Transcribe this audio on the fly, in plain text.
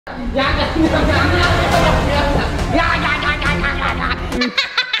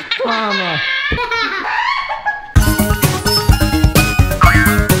Mama.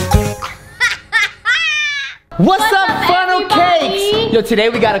 What's up, funnel cakes? Yo, today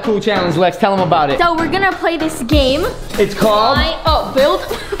we got a cool challenge, Lex. Tell them about it. So we're gonna play this game. It's called? Build.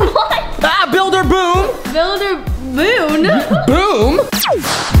 What? Ah, Builder Boom. Builder Boon. Boom.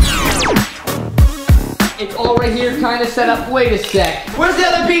 It's all right here, kind of set up. Wait a sec. Where's the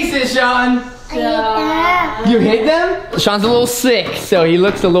other pieces, Sean? You hit them? Sean's a little sick, so he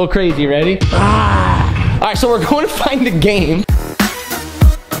looks a little crazy. Ready? Ah. All right, so we're going to find the game.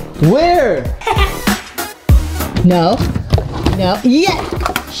 Where? No. No. Yes.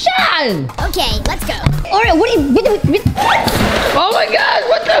 Sean. Okay, let's go. Alright, what are you? Oh my God!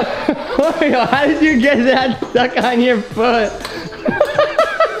 What the? Oreo, how did you get that stuck on your foot?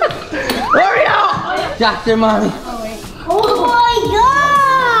 Oreo! Dr. Mommy. Oh my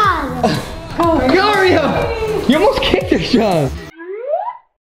God! Oreo! You almost kicked her, Sean.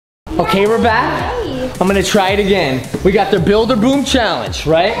 Okay, we're back. I'm gonna try it again. We got the Builder Boom challenge,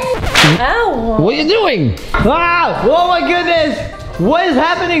 right? Ow! What are you doing? Ah! Oh my goodness! What is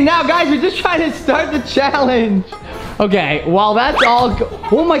happening now, guys? We're just trying to start the challenge. Okay, while that's all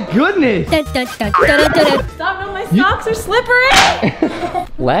oh my goodness! Stop, no, my socks are slippery!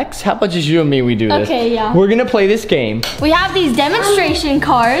 Lex, how about just you and me we do this? Okay, yeah. We're gonna play this game. We have these demonstration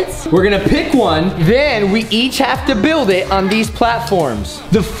cards. We're gonna pick one, then we each have to build it on these platforms.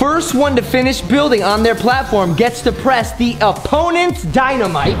 The first one to finish building on their platform gets to press the opponent's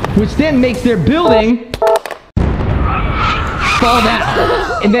dynamite, which then makes their building fall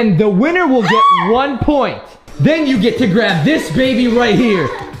down. And then the winner will get 1 point. Then you get to grab this baby right here,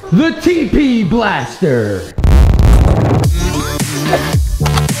 the TP Blaster.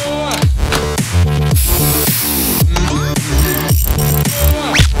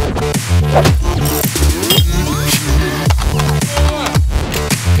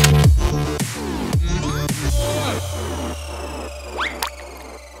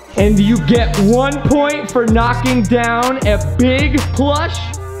 And you get 1 point for knocking down a big plush,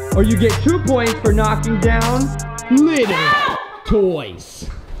 or you get 2 points for knocking down little toys.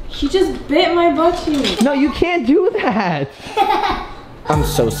 She just bit my butt cheek. No, you can't do that. I'm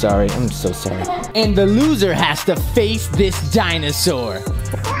so sorry. I'm so sorry. And the loser has to face this dinosaur.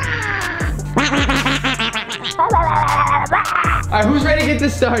 All right, who's ready to get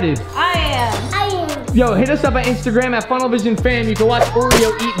this started? I am. Yo, hit us up on Instagram at FunnelVisionFam. You can watch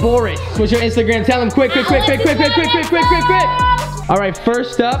Oreo eat Boris. What's your Instagram? Tell them quick. All right,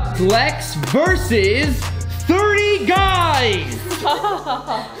 first up, Lex versus 30 guys.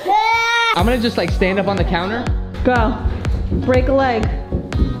 I'm gonna just like stand up on the counter. Go. Break a leg.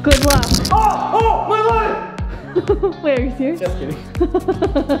 Good luck. Oh, my leg! Wait, are you serious? Just kidding.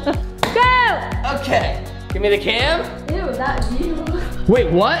 Go! Okay, give me the cam. Ew, that's you.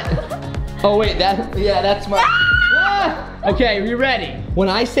 Wait, what? Oh wait, that's my. Okay, you ready? When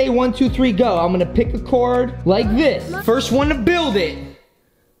I say 1, 2, 3, go, I'm gonna pick a chord like this. First one to build it.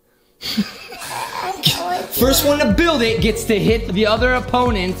 First one to build it gets to hit the other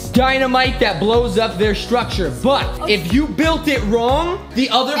opponent's dynamite that blows up their structure. But if you built it wrong, the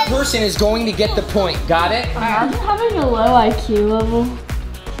other person is going to get the point. Got it? I'm just having a low IQ level.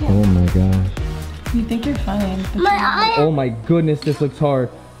 Oh my gosh. You think you're funny. Oh my goodness, this looks hard.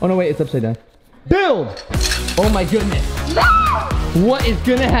 Oh no, wait, it's upside down. Build! Oh my goodness. What is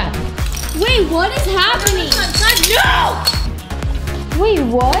gonna happen? Wait, what is happening? No! Wait,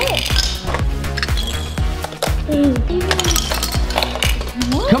 what?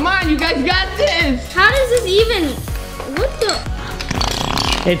 Come on, you guys got this! How does this even, what the?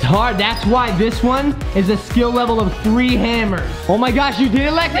 It's hard, that's why this one is a skill level of 3 hammers. Oh my gosh, you did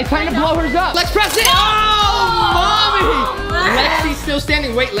it, Lex. It's time to blow hers up. Let's press it. Oh, mommy! Lexi's still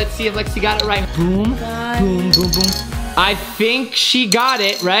standing. Wait, let's see if Lexi got it right. Boom, boom, boom, boom. I think she got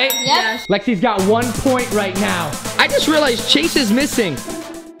it, right? Yes. Lexi's got 1 point right now. I just realized Chase is missing.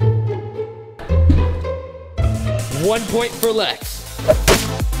 1 point for Lex.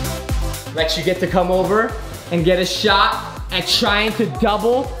 Lex, you get to come over and get a shot at trying to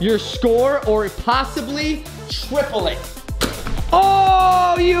double your score or possibly triple it.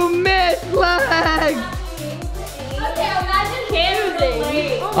 Oh, you missed, Lex! Okay, imagine can't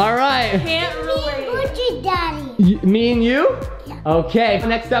relate. All right. Can't relate. What's your daddy? Me and you? Yeah. Okay,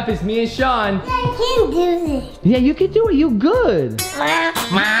 next up is me and Sean. I can't do this. Yeah, you can do it. You good. Hey,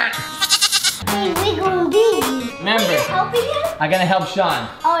 we gonna do this. Remember, Helping you? I'm gonna help Sean.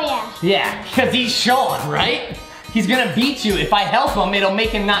 Oh yeah. Yeah, because he's Sean, right? He's gonna beat you. If I help him, it'll make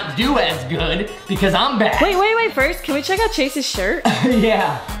him not do as good because I'm bad. Wait. First, can we check out Chase's shirt?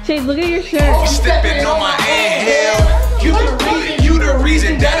 Yeah. Chase, look at your shirt. You stepping on my inhale. You the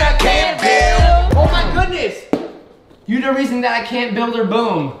reason that I can't build. Oh my goodness. You the reason that I can't build or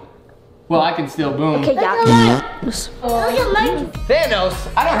boom. Well, I can still boom. Okay, yeah. Look at mine. Thanos.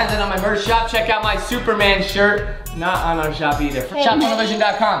 I don't have that on my merch shop. Check out my Superman shirt. Not on our shop either.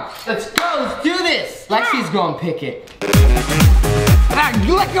 ShopTelevision.com. Let's go. Let's do this. Lexi's going to pick it. Ah,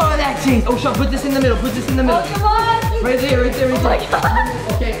 let go of that, Chase. Oh, Sean, put this in the middle. Put this in the middle. Come on. Right there.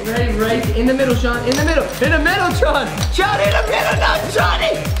 Okay, ready, right in the middle, Sean. In the middle, Sean. Sean, in the middle, no,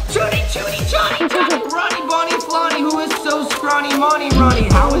 Johnny. Johnny. Ronnie, Bonnie, Flonnie, who is so scrawny, Monty, Ronnie.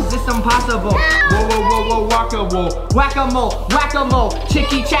 How is this impossible? Whoa, whack-a-mole,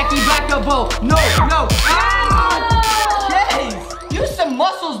 chicky-chacky, back-a-bowl. No. Ah! Chase, use some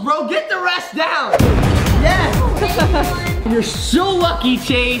muscles, bro. Get the rest down. Yes. You're so lucky,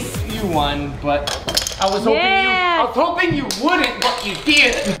 Chase. You won, but I was hoping you wouldn't, but you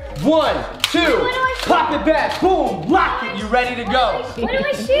did. 1, 2, pop it back, boom, lock it. You ready to go? What do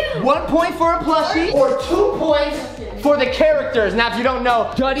I shoot? 1 point for a plushie or 2 points for the characters. Now, if you don't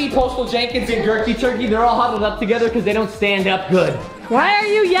know, Duddy, Postal Jenkins, and Gurky Turkey, they're all huddled up together because they don't stand up good. Why are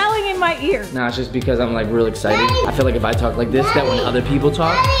you yelling in my ear? Nah, it's just because I'm like real excited. I feel like if I talk like this, that when other people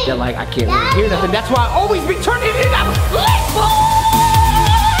talk, that like I can't really hear nothing. That's why I always be turning it up.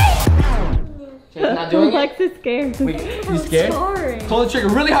 She's not doing it? Lex is scared. You scared? Sorry. Pull the trigger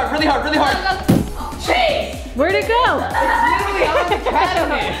really hard. Chase! Where'd it go? It's literally on the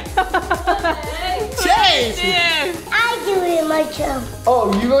cabinet. Chase! I do it myself.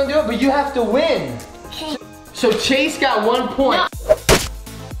 Oh, you gonna do it? But you have to win. Okay. So Chase got 1 point.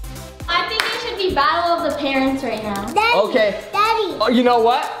 I think it should be battle of the parents right now. Daddy. Okay. Daddy. Oh, you know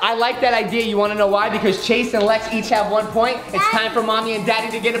what? I like that idea. You want to know why? Because Chase and Lex each have 1 point. It's time for mommy and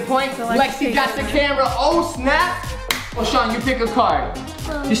daddy to get a point. Lexi got the camera. Oh, snap. Oh, Sean, you pick a card.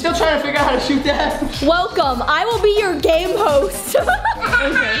 You're still trying to figure out how to shoot that? Welcome. I will be your game host.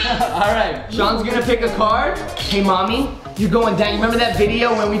 All right. Sean's going to pick a card. Hey, mommy, you're going down. You remember that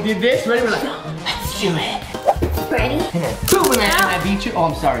video when we did this? Ready? We're like, let's do it. Ready? And then boom, and I beat you. Oh,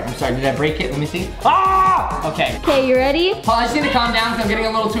 I'm sorry. Did I break it? Let me see. Ah! Okay. Okay, you ready? Paul, I just need to calm down because I'm getting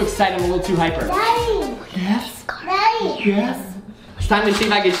a little too excited. I'm a little too hyper. Daddy. Yes? Daddy. Yes? It's time to see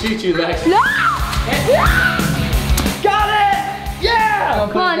if I can shoot you, Lex. No! Got it! Yeah!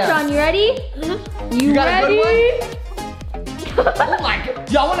 Come on, Sean, you ready? You got ready? a good one? Oh my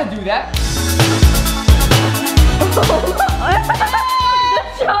god. Y'all want to do that?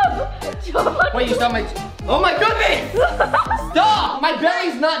 Jump. Wait, you saw my... Oh my goodness! Stop! My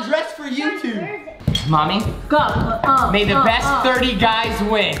belly's not dressed for YouTube. Mommy, Go. may the best 30 guys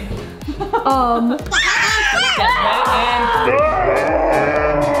win. And...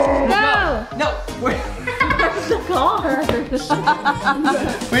 No. No, we're... The car.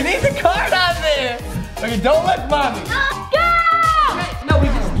 We need the card on there. Okay, don't look, mommy. Go. No, we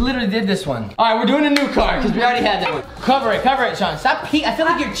just literally did this one. All right, we're doing a new card because we already had that one. Cover it, Sean. Stop I feel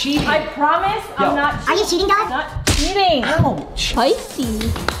like you're cheating. I promise I'm not cheating. Are you cheating, Dad? Not cheating. Ouch.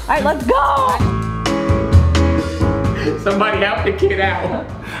 Spicy. All right, let's go. Somebody help the kid out.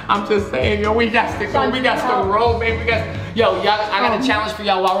 I'm just saying, yo, we got to go. We got to roll, baby. Yo, y'all, I got a challenge for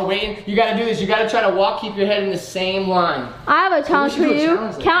y'all while we're waiting. You got to do this. You got to try to walk, keep your head in the same line. I have a challenge for you.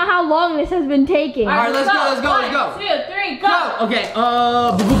 Count how long this has been taking. All right, let's go. 1, 2, 3, go. Okay.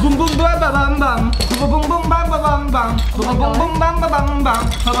 Boom boom boom bam bam bam. Boom boom boom bam bam bam. Boom boom boom bam bam bam.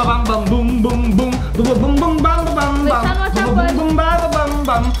 Bam bam boom boom boom. Boom boom boom bam bam bam. Boom boom boom bam bam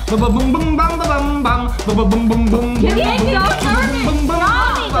bam. Boom boom boom bam bam bam. Boom boom boom boom. You're getting so nervous.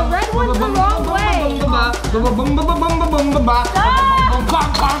 Mommy, the red one's the wrong way.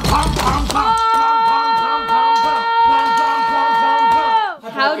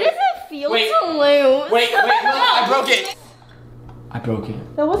 How does it feel to lose? Wait, look, I broke it. I broke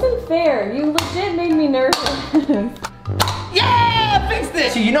it. That wasn't fair. You legit made me nervous. Yeah, fix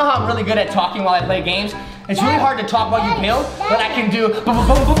this. So you know how I'm really good at talking while I play games? It's really hard to talk while you build, but I can do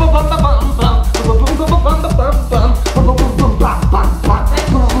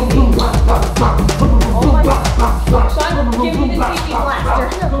Sean, give me the TV blaster.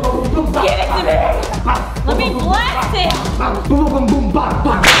 Give it to me. Let me blast it.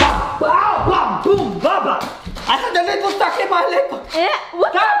 I had the little stuck in my lip.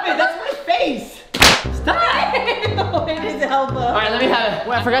 What? Stop it, that's my face. Stop. It is elbow. All right, let me have it.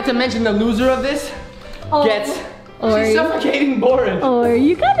 Well, I forgot to mention the loser of this gets... She's suffocating boring. Or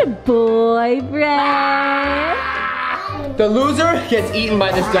you got a boyfriend. The loser gets eaten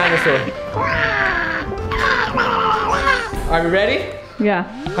by this dinosaur. Are we ready? Yeah.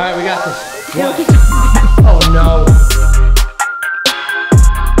 All right, we got this. One. Oh no.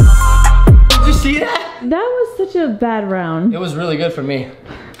 Did you see that? That was such a bad round. It was really good for me.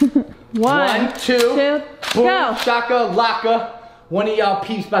 One, two, boom, go. shaka, laka. One of y'all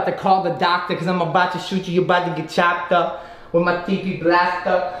peeps about to call the doctor because I'm about to shoot you. You're about to get chopped up with my TV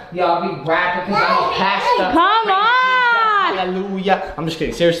blaster. Y'all be rapping because I'm a pastor. Come on! Hallelujah. I'm just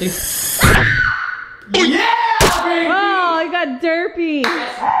kidding. Seriously? Yeah, baby! Oh, I got derpy.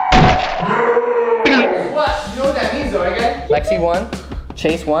 What? You know what that means though, right guys? Lexi won.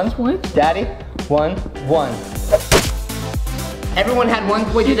 Chase won. Daddy won. Everyone had one.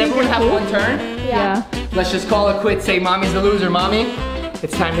 Wait, did everyone have one turn? Yeah. Let's just call it quits. Say mommy's the loser. Mommy,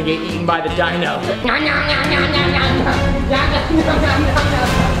 it's time to get eaten by the dino.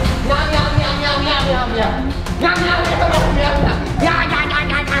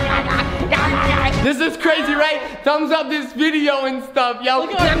 This is crazy, right? Thumbs up this video and stuff, yo.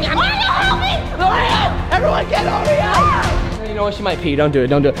 Everyone get over here! You know what? She might pee. Don't do it.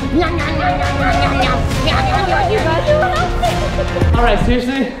 Don't do it. All right,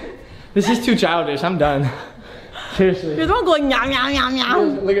 seriously, this is too childish. I'm done. Seriously. There's one going meow meow meow meow.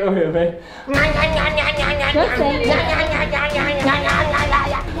 Look over here, babe.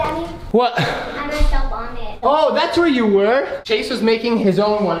 What? I messed up on it. Oh, that's where you were. Chase was making his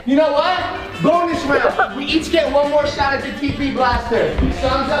own one. You know what? Bonus round. We each get one more shot at the TP blaster.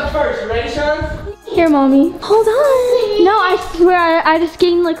 Sean's up first. You ready, Sean? Here, mommy. Hold on. No, I swear, I just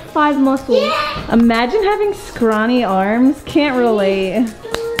gained like 5 muscles. Yeah. Imagine having scrawny arms. Can't relate.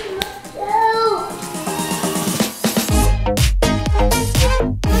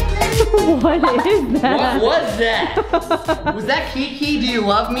 What is that? What was that? Was that Kiki? Do you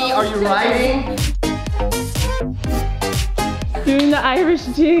love me? Are you riding? Doing the Irish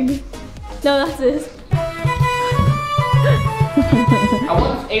jig. No, that's this. I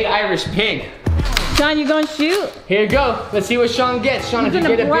once ate Irish pig. Sean, you gonna shoot? Here you go. Let's see what Sean gets. Sean, if you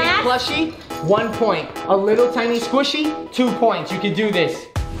gonna get a big blast? plushie, 1 point. A little tiny squishy, 2 points. You can do this.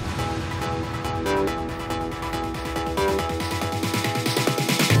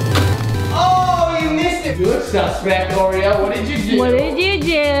 Oh, you missed it. Good suspect, Oreo. What did you do? What did you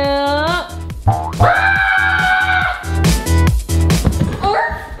do?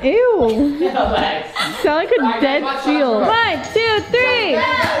 Ew. Alex. Sound like a dead watch seal. out. 1, 2, 3.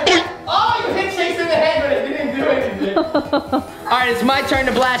 Oh, you hit Chase in the head, but it didn't do anything. All right, it's my turn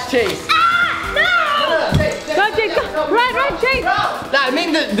to blast Chase. Go, Chase, go. Run, Chase. No, I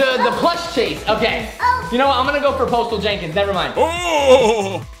mean the plush Chase. Okay. You know what? I'm gonna go for Postal Jenkins. Never mind.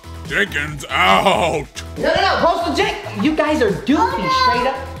 Oh, Jenkins out. No, Postal Jenkins. You guys are doofy, straight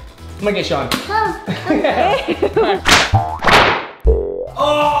up. I'm gonna get Sean.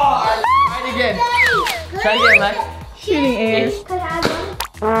 Oh, try it again. Try it again, Lex. Shooting air.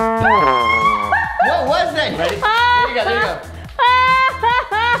 What was that? Ready? There you go.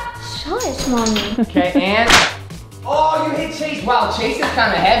 Shush, mommy. Okay, and oh, you hit Chase. Wow, Chase is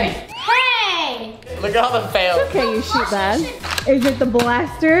kind of heavy. Hey! Look at all the fails. Okay, you shoot bad. Is it the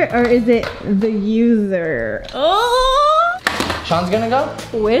blaster or is it the user? Oh! Sean's gonna go.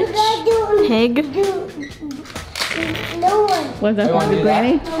 Which pig? No one. Was that You wanna from do that?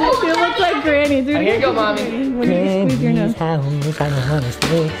 Granny? You look like Granny. Dude, Here you go, mommy. When you squeeze your nose. I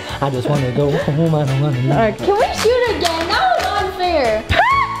just wanna go home. I don't wanna leave. Alright, Can we shoot again? That was unfair.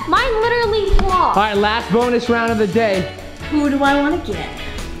 Mine literally flopped. All right, last bonus round of the day. who do I want to get?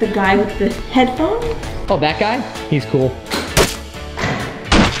 The guy with the headphones? Oh, that guy? He's cool.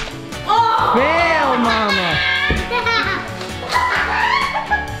 Fail, mama.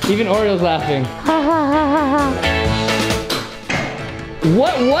 Even Oreo's laughing.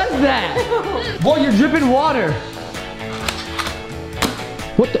 What was that? Boy, you're dripping water.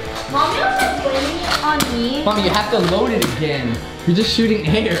 What the? Mommy was blaming it on me. Mommy, you have to load it again. You're just shooting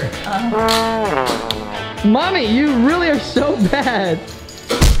air. Mommy, you really are so bad.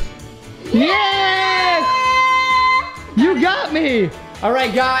 Yes! You got me. All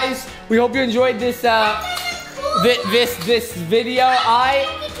right, guys. We hope you enjoyed this this video.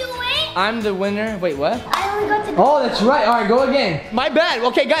 I'm the winner. Wait, what? I only got to Oh, that's right. All right, go again. My bad.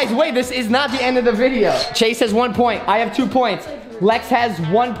 Okay, guys, wait. This is not the end of the video. Chase has 1 point. I have 2 points. Lex has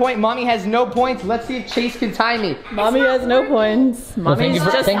 1 point. Mommy has no points. Let's see if Chase can tie me. Mommy has no points. Well, thank Mommy's you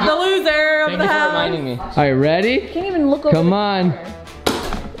for- just thank you- the loser of Thank the you for house. reminding me. All right, ready? Can't even look over. Come on.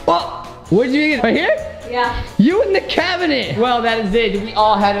 Oh, where'd you get? Right here? Yeah. You in the cabinet. Well, that is it. We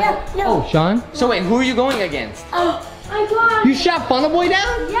all had it. No. Oh, Sean. So wait, who are you going against? I got. You shot Funnel Boy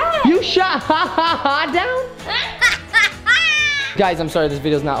down? Yes. You shot Ha Ha Ha down? Guys, I'm sorry, this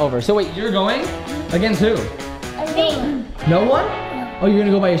video's not over. So wait, you're going against who? me. No one? Oh, you're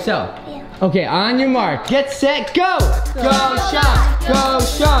gonna go by yourself? Yeah. Okay, on your mark. Get set, go! Go, Sean! Go,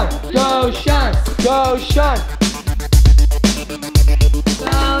 Sean! Go, Sean! Go, Sean!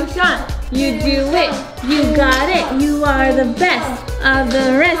 Go, Sean. You do it. You got it. You are the best of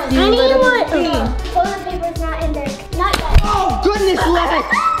the rest. You little queen. Toilet paper's not in there. Not yet. Oh, goodness, Lex!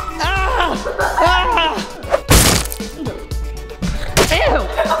 Ah! Ah! Ew!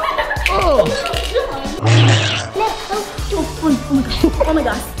 Oh! Oh my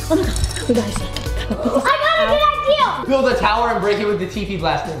gosh. Oh my gosh. We gotta see. I got a good idea. Build a tower and break it with the TP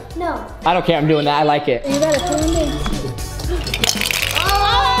blaster. No. I don't care, I'm doing that. I like it. You gotta put it in.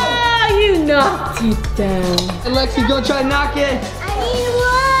 Oh, you knocked it down. And Lexi's gonna try to knock it. I need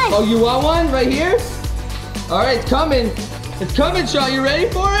one. Oh, you want one right here? All right, it's coming. It's coming, Sean. You ready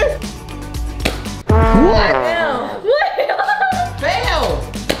for it? What? Fail.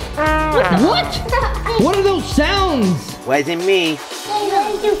 What? What are those sounds? Wasn't me.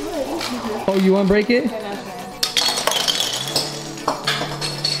 Oh, you want to break it?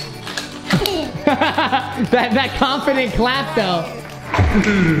 that confident clap though.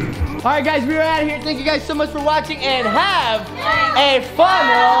 All right, guys, we are out of here. Thank you guys so much for watching and have a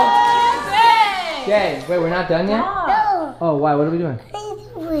funnel day. Wait, we're not done yet? No. Oh, why? What are we doing?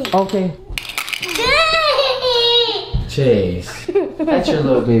 Wait. Okay. Chase, that's your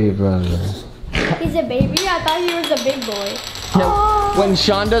little baby brother. He's a baby? I thought he was a big boy. No, when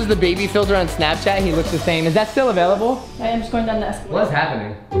Sean does the baby filter on Snapchat, he looks the same. Is that still available? I am just going down the escalator. What's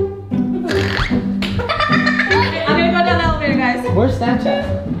happening? I'm gonna go down the elevator, guys. Where's Snapchat?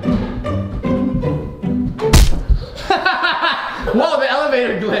 Whoa, the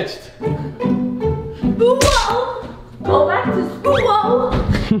elevator glitched. Whoa! Go back to school. Whoa!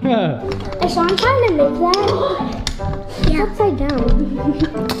 Is Sean trying to make that? Yeah. Upside down.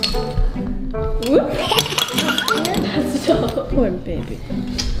 That's so poor baby.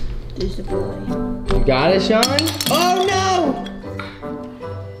 There's a boy. You got it, Sean? Oh no!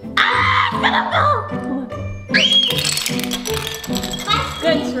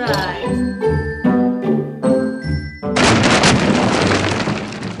 Good try.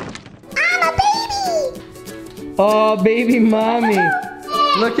 Oh, baby mommy.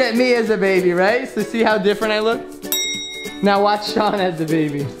 Look at me as a baby, right? So see how different I look? Now watch Sean as the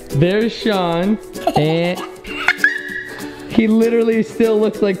baby. There's Sean, and he literally still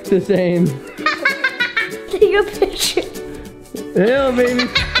looks like the same. Take a picture. Ew, baby.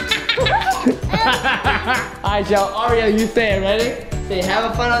 All right, Joe. Aria, you say it. Ready? Say,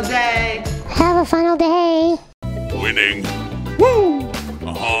 have a funnel day. Have a final day. Winning. Woo!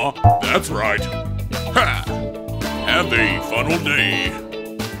 Uh-huh, that's right. Ha! Have a funnel day.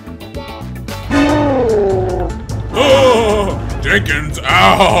 Oh, Jenkins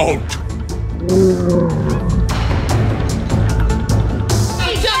out!